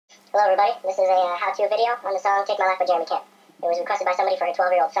Hello everybody, this is a how-to video on the song Take My Life by Jeremy Camp. It was requested by somebody for her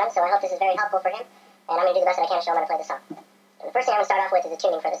 12-year-old son, so I hope this is very helpful for him, and I'm going to do the best that I can to show him how to play the song. And the first thing I'm going to start off with is the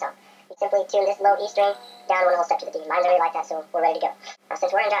tuning for the song. You simply tune this low E string down one whole step to the D. Mine's already like that, so we're ready to go. Now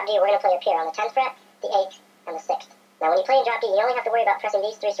since we're in drop D, we're going to play up here on the 10th fret, the 8th, and the 6th. Now when you play in drop D, you only have to worry about pressing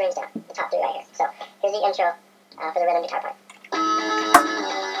these three strings down, the top three right here. So here's the intro for the rhythm guitar part.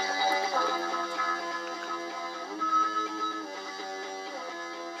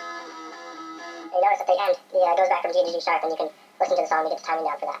 You notice at the end, it goes back from G to G sharp, and you can listen to the song and get the timing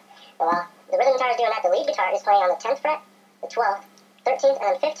down for that. But while the rhythm guitar is doing that, the lead guitar is playing on the 10th fret, the 12th, 13th,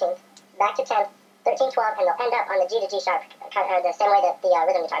 and then 15th, back to 10th, 13, 12, and they'll end up on the G to G sharp, the same way that the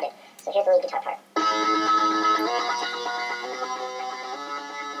rhythm guitar did. So here's the lead guitar part.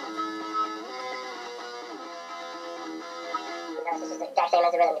 You notice this is the exact same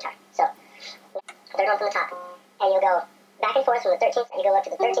as the rhythm guitar. So, third one from the top, and you'll go back and forth from the 13th, and you go up to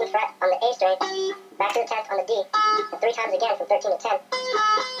the 13th fret on the A string, back to the 10th on the D, and 3 times again from 13 to 10.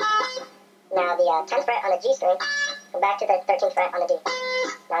 Now the 10th fret on the G string, and back to the 13th fret on the D.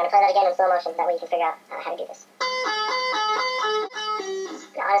 Now I'm going to play that again in slow motion, that way you can figure out how to do this.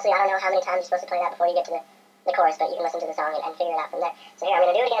 Now honestly, I don't know how many times you're supposed to play that before you get to the chorus, but you can listen to the song and figure it out from there. So here, I'm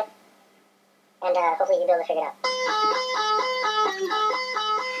going to do it again, and hopefully you'll be able to figure it out.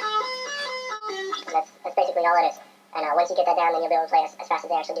 And that's basically all it is. And once you get that down, then you'll be able to play as fast as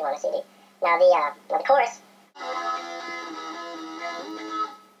they actually do on a CD. Now the chorus.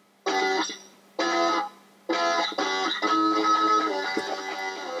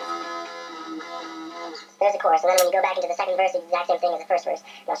 There's the chorus, and then when you go back into the second verse, it's the exact same thing as the first verse.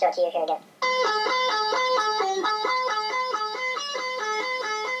 And I'll show it to you here again.